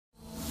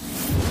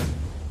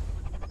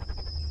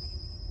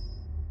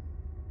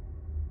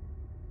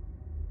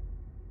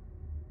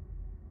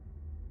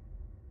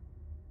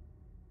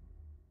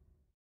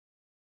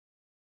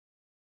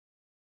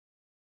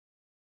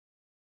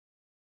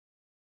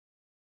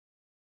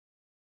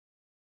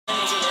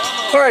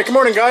Alright, good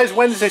morning guys.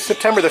 Wednesday,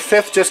 September the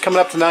 5th, just coming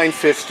up to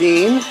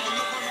 9:15.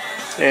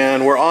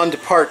 And we're on to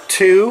part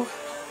 2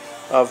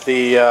 of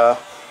the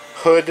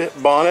hood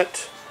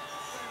bonnet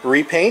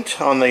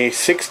repaint on the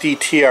 60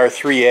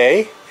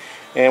 TR3A.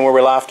 And where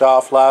we left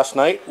off last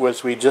night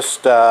was we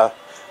just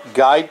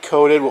guide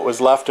coated what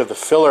was left of the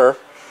filler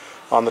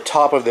on the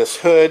top of this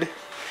hood.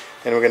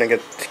 And we're going to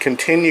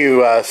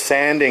continue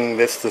sanding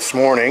this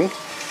morning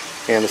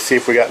and to see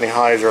if we got any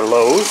highs or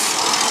lows.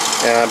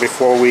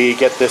 Before we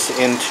get this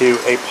into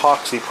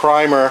epoxy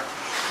primer.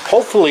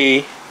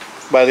 Hopefully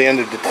by the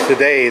end of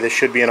today this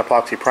should be an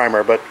epoxy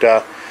primer, but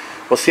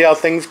we'll see how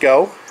things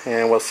go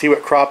and we'll see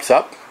what crops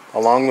up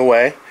along the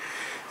way.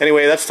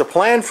 Anyway, that's the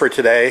plan for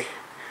today.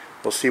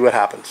 We'll see what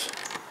happens.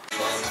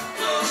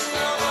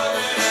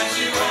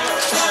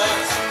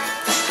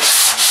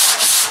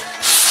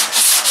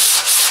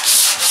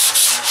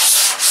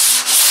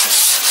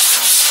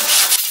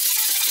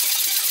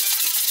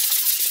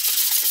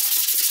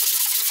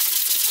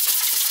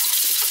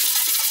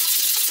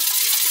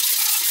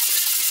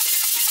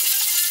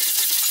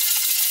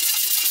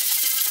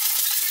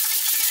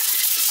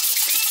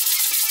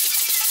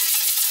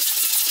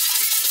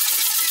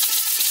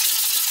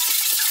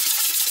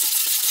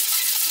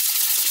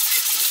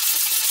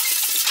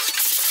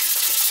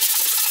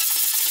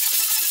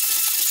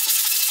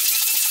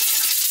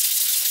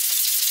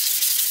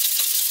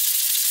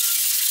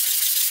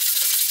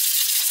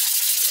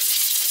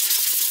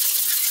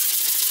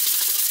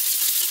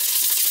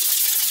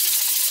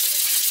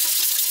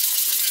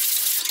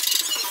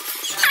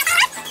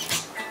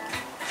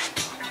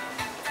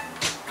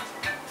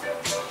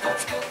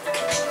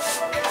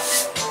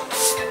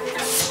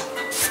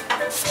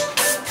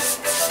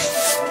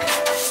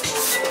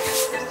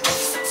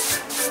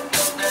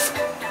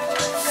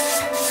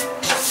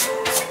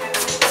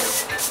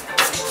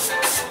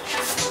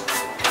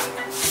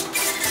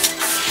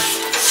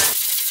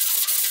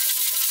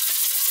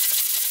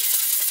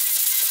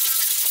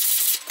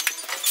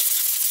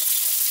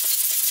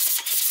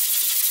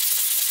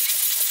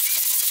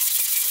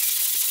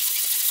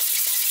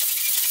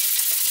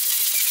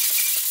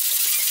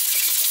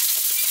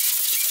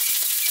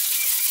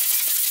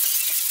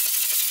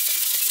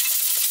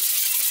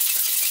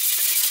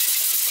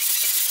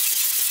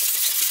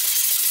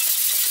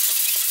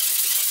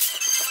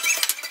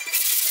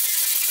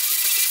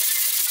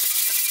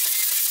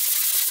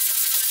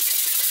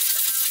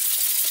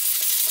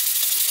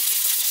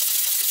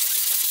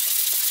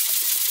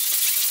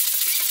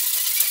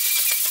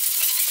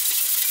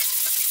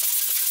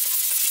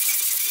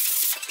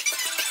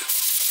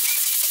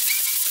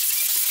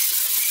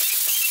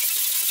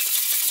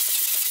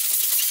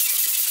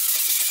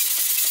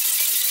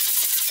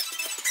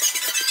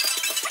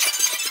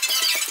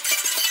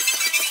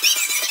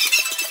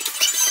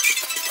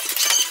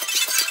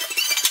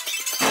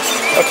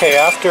 Okay,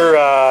 after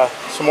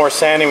some more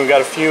sanding, we've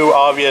got a few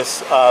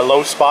obvious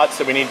low spots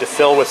that we need to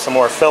fill with some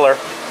more filler.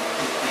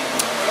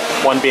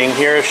 One being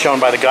here, shown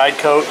by the guide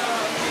coat.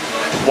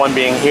 One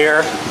being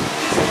here.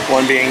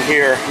 One being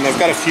here. And I've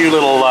got a few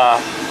little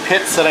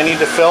pits that I need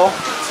to fill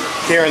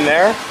here and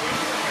there.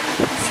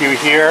 A few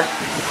here.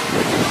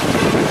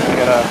 I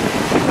got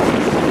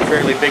a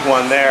fairly big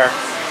one there.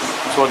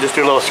 So we'll just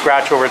do a little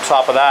scratch over the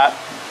top of that.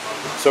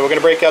 So we're going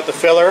to break out the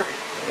filler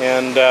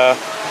and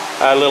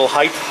add a little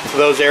height to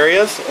those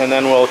areas, and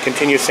then we'll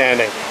continue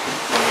sanding.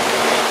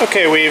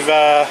 Okay, we've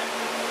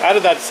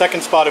added that second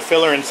spot of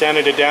filler and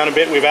sanded it down a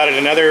bit. We've added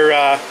another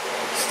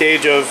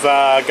stage of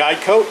guide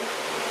coat,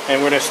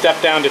 and we're going to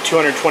step down to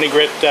 220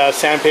 grit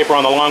sandpaper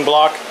on the long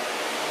block,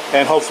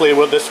 and hopefully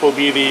this will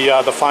be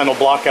the final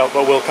block out,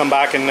 but we'll come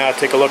back and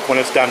take a look when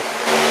it's done.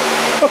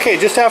 Okay,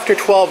 just after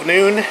 12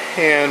 noon,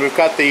 and we've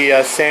got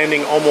the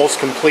sanding almost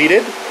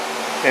completed,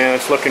 and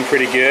it's looking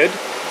pretty good.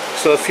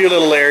 So a few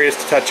little areas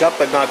to touch up,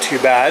 but not too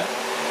bad.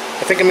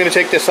 I think I'm going to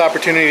take this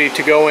opportunity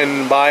to go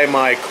and buy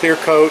my clear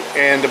coat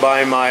and to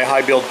buy my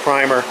high build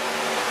primer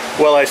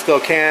while I still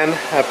can.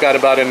 I've got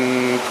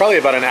probably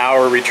about an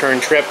hour return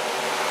trip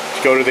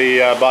to go to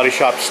the body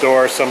shop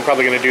store, so I'm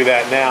probably going to do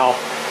that now.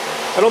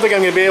 I don't think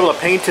I'm going to be able to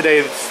paint today.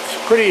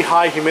 It's pretty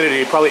high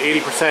humidity, probably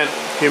 80%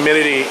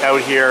 humidity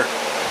out here,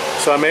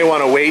 so I may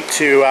want to wait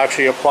to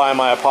actually apply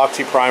my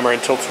epoxy primer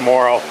until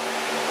tomorrow,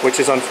 which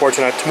is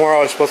unfortunate.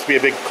 Tomorrow is supposed to be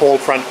a big cold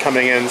front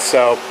coming in,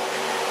 so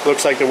it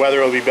looks like the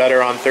weather will be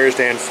better on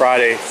Thursday and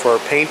Friday for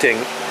painting.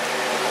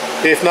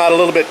 If not a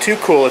little bit too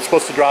cool, it's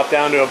supposed to drop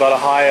down to about a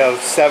high of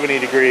 70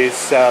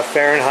 degrees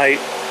Fahrenheit,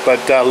 but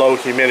low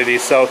humidity,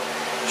 so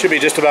it should be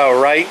just about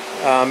right.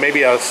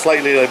 Maybe a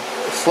slight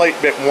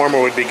bit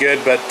warmer would be good,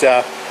 but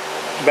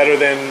better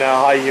than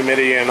high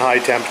humidity and high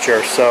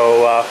temperature.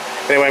 So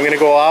anyway, I'm going to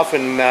go off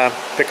and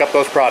pick up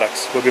those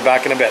products. We'll be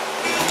back in a bit.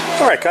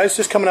 Alright guys,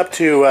 just coming up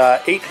to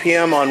 8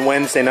 p.m. on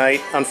Wednesday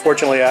night.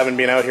 Unfortunately, I haven't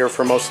been out here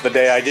for most of the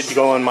day. I did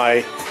go on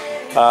my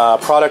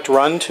product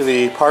run to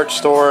the parts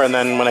store, and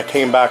then when I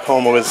came back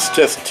home it was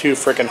just too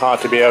freaking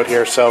hot to be out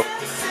here, so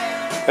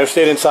I've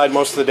stayed inside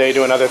most of the day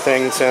doing other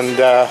things, and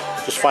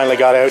just finally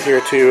got out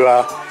here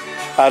to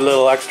Add a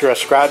little extra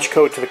scratch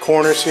coat to the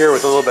corners here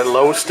with a little bit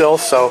low still,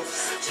 so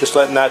just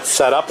letting that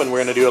set up, and we're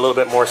going to do a little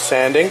bit more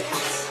sanding.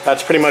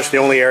 That's pretty much the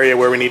only area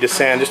where we need to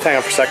sand. Just hang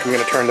on for a second, I'm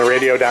going to turn the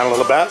radio down a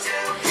little bit.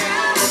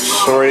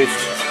 Sorry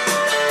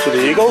to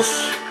the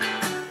Eagles.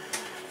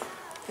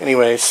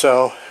 Anyway,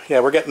 so yeah,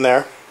 we're getting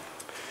there.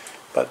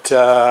 But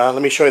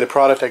let me show you the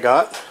product I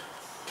got.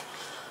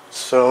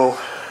 So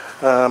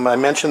I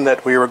mentioned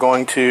that we were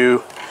going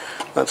to,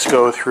 let's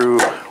go through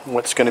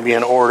what's going to be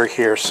in order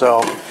here. So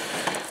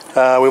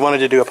we wanted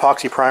to do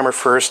epoxy primer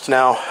first.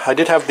 Now I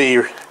did have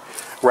the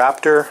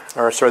Raptor,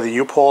 or sorry, the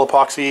U-Pole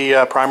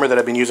epoxy primer that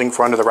I've been using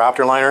for under the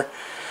Raptor liner.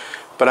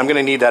 But I'm going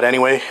to need that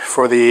anyway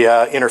for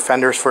the inner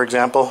fenders, for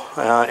example,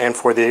 and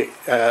for the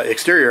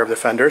exterior of the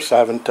fenders. I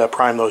haven't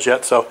primed those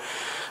yet, so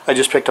I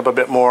just picked up a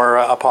bit more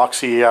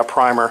epoxy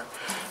primer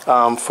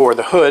for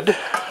the hood,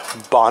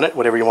 bonnet,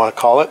 whatever you want to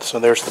call it. So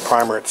there's the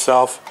primer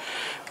itself,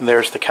 and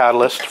there's the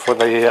catalyst for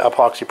the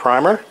epoxy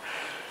primer.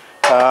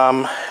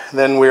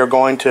 Then we are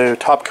going to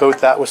top coat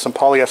that with some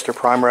polyester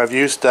primer. I've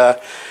used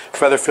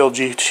Featherfield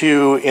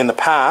G2 in the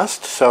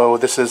past, so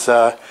this is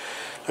a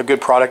good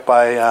product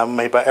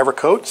made by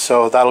Evercoat.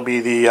 So that'll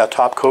be the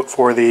top coat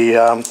for the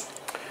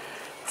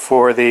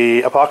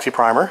epoxy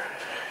primer,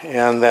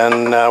 and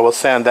then we'll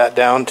sand that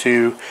down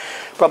to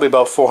probably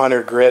about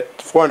 400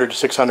 to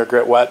 600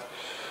 grit wet.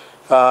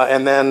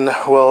 And then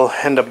we'll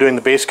end up doing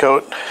the base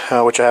coat,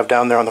 which I have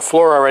down there on the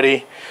floor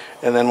already,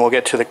 and then we'll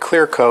get to the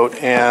clear coat.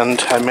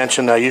 And I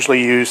mentioned I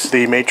usually use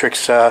the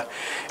Matrix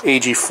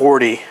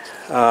AG40,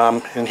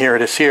 and here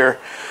it is here.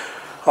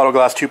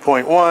 Autoglass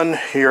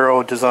 2.1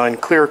 Euro Design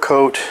Clear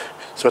Coat,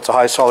 so it's a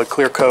high solid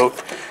clear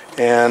coat.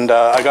 And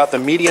I got the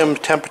medium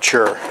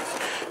temperature,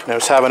 and I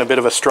was having a bit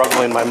of a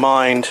struggle in my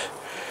mind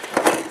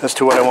as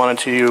to what I wanted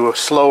to do,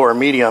 slow or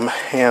medium,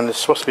 and it's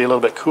supposed to be a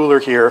little bit cooler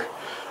here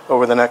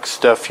over the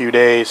next few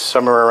days,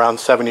 somewhere around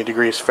 70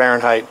 degrees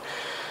Fahrenheit.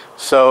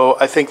 So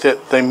I think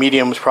that the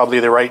medium is probably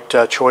the right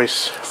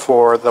choice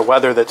for the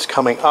weather that's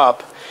coming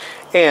up.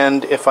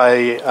 And if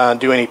I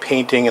do any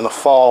painting in the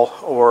fall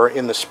or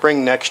in the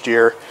spring next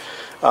year,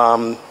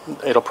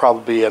 it'll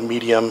probably be a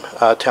medium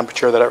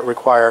temperature that I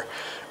require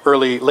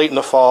late in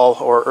the fall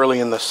or early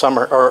in the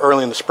summer or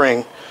early in the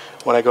spring.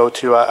 When I go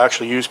to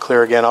actually use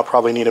clear again, I'll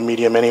probably need a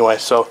medium anyway.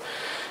 So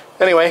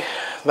anyway,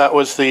 that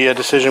was the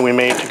decision we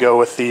made to go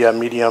with the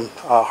medium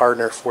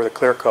hardener for the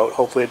clear coat.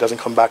 Hopefully it doesn't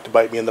come back to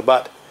bite me in the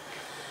butt.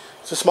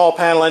 It's a small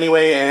panel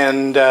anyway,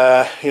 and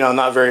you know,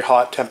 not very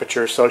hot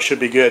temperature, so it should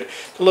be good.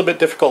 It's a little bit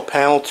difficult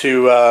panel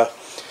to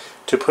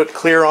put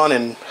clear on,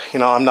 and you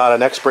know, I'm not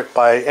an expert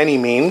by any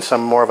means.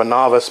 I'm more of a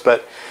novice,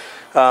 but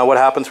what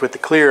happens with the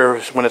clear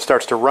is when it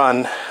starts to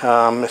run,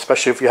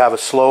 especially if you have a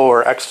slow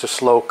or extra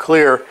slow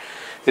clear,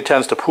 it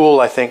tends to pool,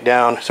 I think,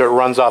 down. So it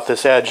runs off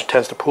this edge,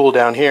 tends to pool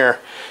down here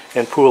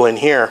and pool in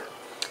here.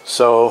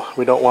 So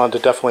we don't want to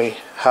definitely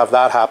have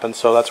that happen.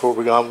 So that's what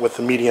we're going with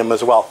the medium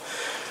as well.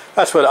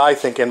 That's what I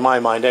think in my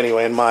mind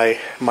anyway, and my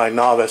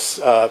novice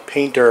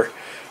painter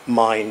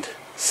mind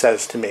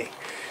says to me.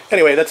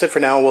 Anyway, that's it for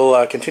now.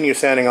 We'll continue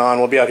sanding on.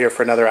 We'll be out here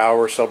for another hour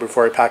or so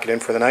before I pack it in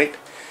for the night.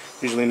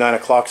 Usually 9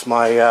 o'clock's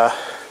my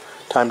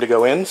time to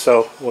go in,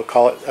 so we'll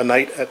call it a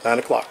night at 9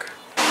 o'clock.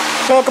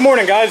 Well, good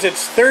morning guys.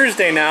 It's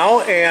Thursday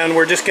now, and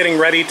we're just getting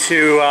ready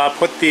to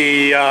put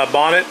the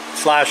bonnet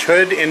slash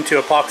hood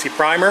into epoxy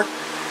primer.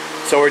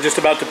 So we're just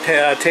about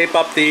to tape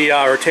up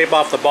or tape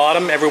off the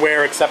bottom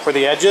everywhere except for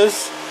the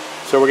edges.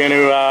 So we're going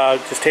to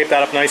just tape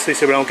that up nicely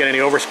so we don't get any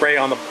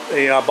overspray on the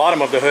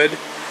bottom of the hood.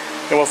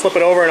 Then we'll flip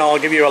it over and I'll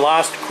give you a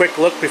last quick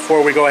look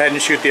before we go ahead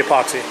and shoot the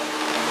epoxy.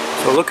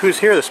 So look who's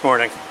here this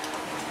morning.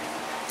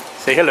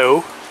 Say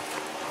hello.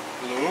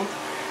 Hello?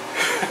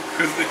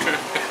 Who's there?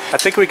 I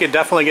think we could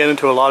definitely get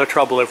into a lot of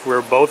trouble if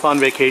we're both on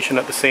vacation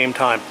at the same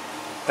time.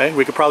 Okay?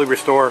 We could probably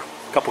restore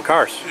a couple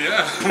cars.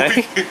 Yeah,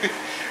 okay?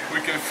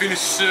 we can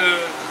finish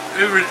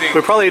everything.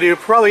 We'd probably do,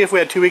 if we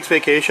had 2 weeks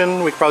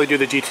vacation, we could probably do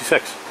the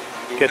GT6.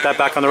 Get that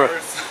back on the road.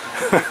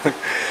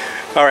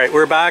 Alright,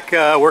 we're back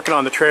working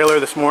on the trailer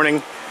this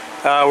morning.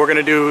 We're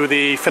going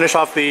to finish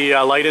off the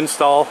light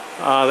install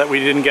that we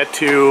didn't get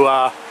to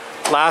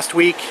last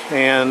week,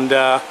 and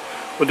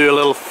we'll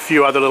do a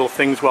few other little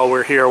things while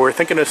we're here. We're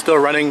thinking of still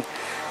running,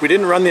 we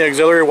didn't run the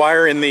auxiliary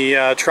wire in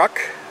the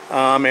truck,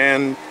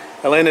 and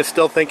Elin is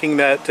still thinking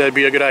that it'd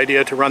be a good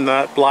idea to run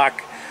that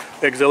black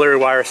auxiliary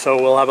wire,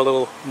 so we'll have a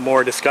little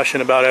more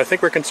discussion about it. I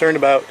think we're concerned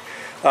about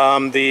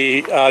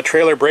the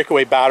trailer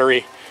breakaway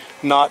battery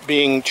not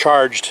being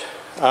charged,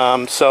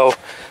 so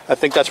I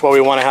think that's why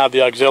we want to have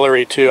the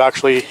auxiliary to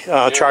actually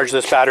charge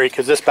this battery,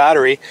 because this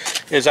battery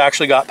has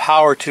actually got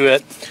power to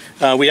it.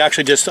 We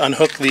actually just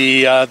unhooked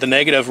the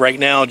negative right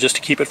now just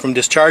to keep it from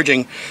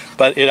discharging,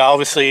 but it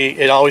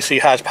obviously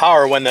has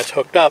power when that's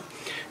hooked up.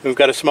 We've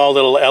got a small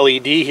little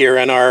LED here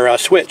in our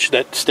switch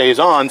that stays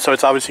on, so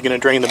it's obviously going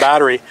to drain the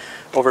battery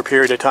over a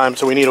period of time,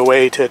 so we need a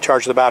way to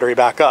charge the battery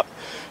back up.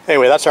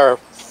 Anyway, that's our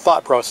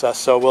thought process,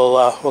 so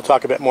we'll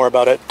talk a bit more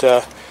about it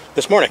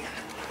this morning.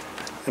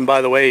 And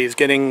by the way, he's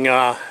getting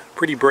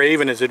pretty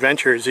brave in his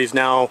adventures. He's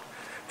now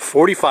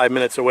 45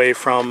 minutes away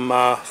from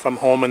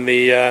home in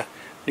the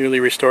newly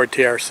restored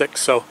TR6.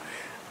 So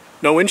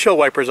no windshield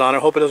wipers on. I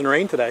hope it doesn't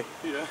rain today.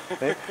 Yeah.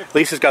 Okay? At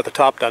least it's got the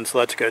top done, so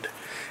that's good.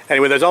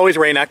 Anyway, there's always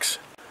Rain-X.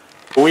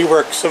 We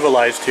work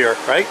civilized here,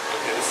 right?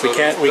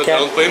 Okay,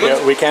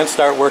 so we can't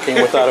start working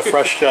without a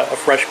fresh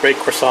baked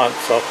croissant.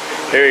 So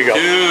there you go.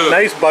 Yeah.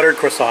 Nice buttered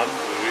croissant.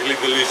 Really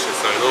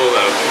delicious, I know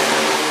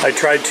that. I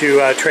tried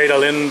to trade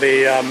Elin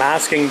the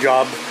masking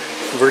job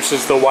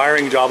versus the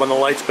wiring job on the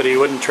lights, but he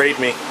wouldn't trade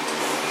me.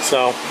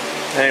 So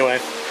anyway,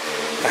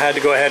 I had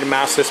to go ahead and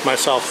mask this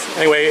myself.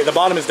 Anyway, the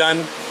bottom is done.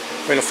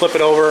 We're going to flip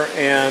it over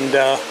and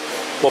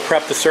we'll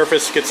prep the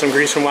surface, get some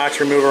grease and wax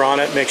remover on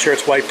it, make sure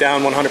it's wiped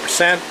down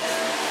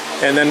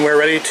 100%, and then we're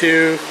ready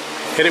to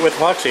hit it with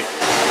epoxy.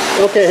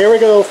 Okay, here we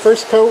go.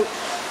 First coat,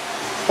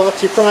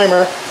 epoxy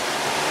primer.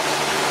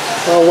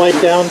 All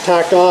wiped down,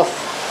 tacked off.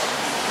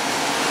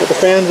 Got the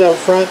fans out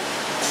front.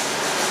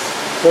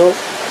 So,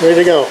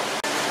 ready to go.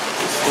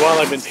 While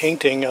I've been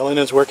painting, Elin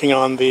is working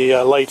on the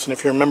lights, and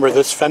if you remember,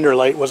 this fender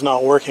light was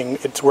not working.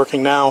 It's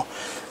working now.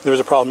 There was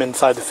a problem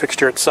inside the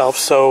fixture itself,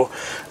 so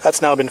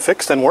that's now been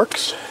fixed and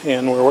works.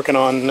 And we're working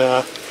on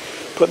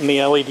putting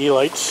the LED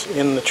lights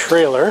in the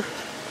trailer.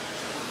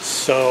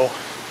 So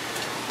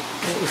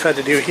what we've had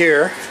to do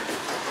here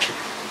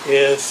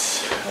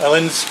is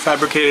Elin's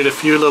fabricated a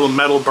few little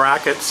metal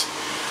brackets.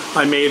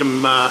 I made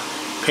him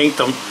paint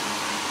them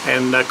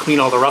and clean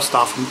all the rust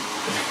off them.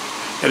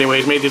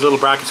 Anyways, made these little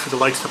brackets for the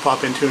lights to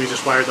pop into, and he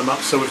just wired them up.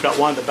 So we've got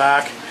one at the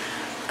back,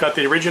 we've got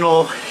the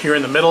original here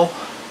in the middle,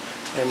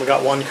 and we've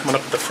got one coming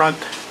up at the front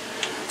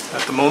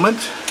at the moment.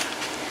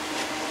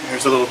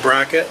 Here's a little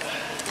bracket,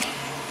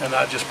 and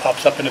that just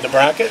pops up into the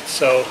bracket.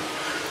 So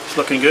it's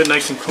looking good,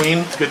 nice and clean.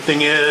 The good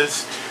thing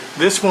is,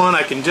 this one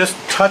I can just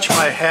touch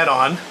my head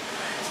on,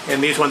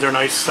 and these ones are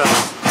nice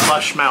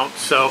flush mount.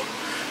 So,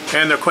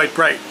 and they're quite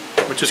bright,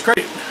 which is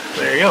great.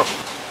 There you go.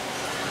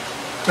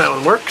 That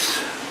one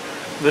works.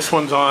 This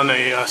one's on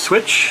a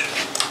switch,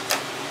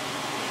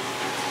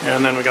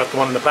 and then we got the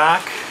one in the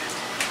back,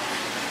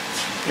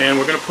 and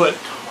we're going to put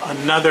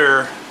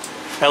another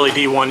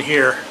LED one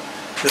here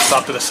just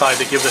off to the side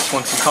to give this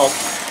one some help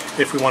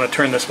if we want to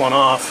turn this one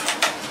off,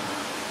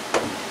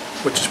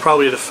 which is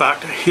probably the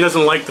fact he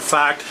doesn't like the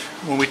fact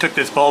when we took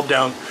this bulb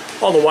down,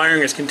 all the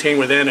wiring is contained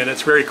within and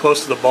it's very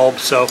close to the bulb,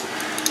 so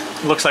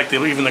it looks like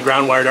even the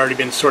ground wire had already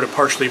been sort of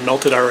partially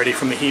melted already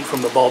from the heat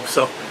from the bulb.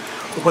 So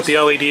we'll put the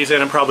LEDs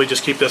in and probably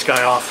just keep this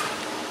guy off.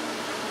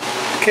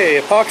 Okay,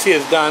 epoxy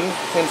is done,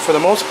 and for the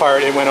most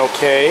part it went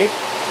okay.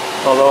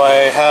 Although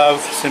I have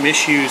some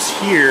issues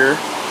here.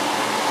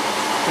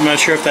 I'm not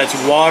sure if that's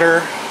water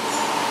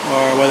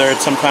or whether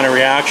it's some kind of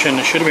reaction.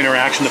 It should have been a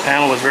reaction. The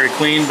panel was very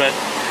clean, but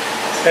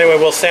anyway,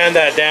 we'll sand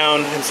that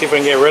down and see if we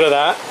can get rid of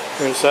that.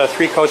 There's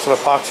 3 coats of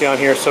epoxy on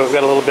here, so we've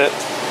got a little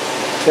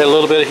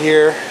bit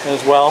here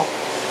as well.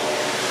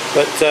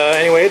 But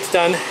anyway, it's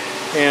done,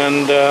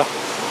 and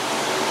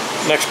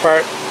next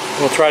part,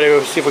 we'll try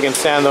to see if we can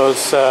sand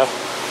those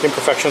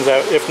imperfections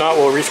out. If not,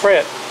 we'll respray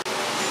it.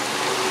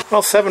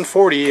 Well,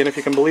 7:40, and if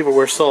you can believe it,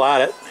 we're still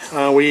at it.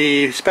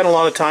 We spent a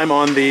lot of time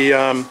on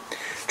the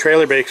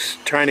trailer brakes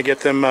trying to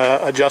get them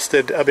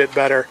adjusted a bit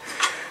better.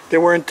 They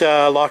weren't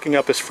locking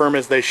up as firm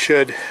as they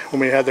should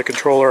when we had the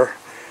controller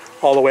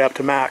all the way up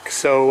to max.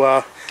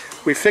 So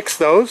we fixed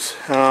those.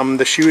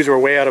 The shoes were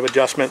way out of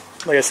adjustment.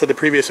 Like I said, the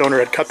previous owner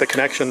had cut the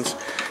connections,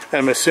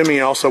 and I'm assuming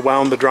he also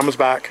wound the drums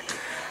back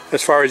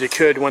as far as he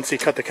could once he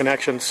cut the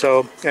connections.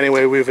 So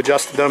anyway, we've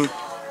adjusted them,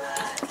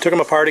 took them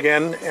apart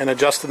again and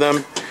adjusted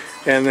them,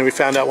 and then we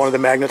found out one of the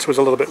magnets was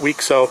a little bit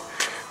weak, so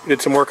we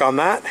did some work on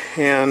that,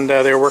 and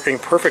they're working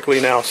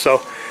perfectly now.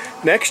 So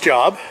next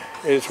job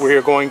is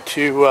we're going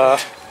to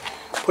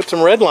put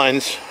some red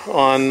lines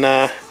on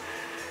the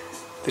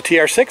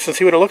TR6 and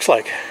see what it looks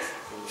like.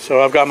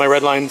 So I've got my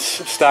red lines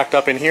stacked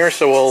up in here,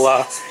 so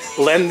we'll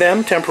lend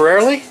them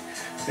temporarily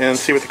and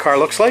see what the car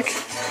looks like.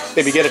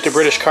 Maybe get it to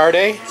British Car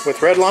Day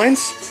with red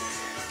lines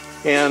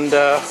and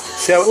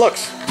see how it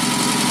looks.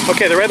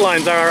 Okay, the red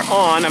lines are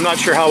on. I'm not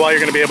sure how well you're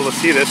going to be able to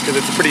see this because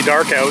it's pretty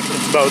dark out.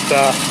 It's about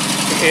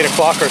 8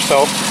 o'clock or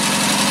so.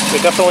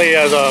 It definitely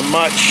has a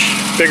much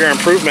bigger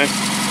improvement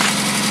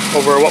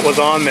over what was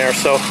on there.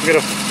 So I'm going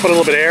to put a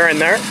little bit of air in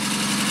there.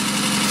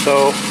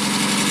 So,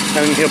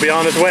 and he'll be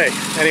on his way.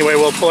 Anyway,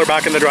 we'll pull her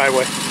back in the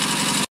driveway.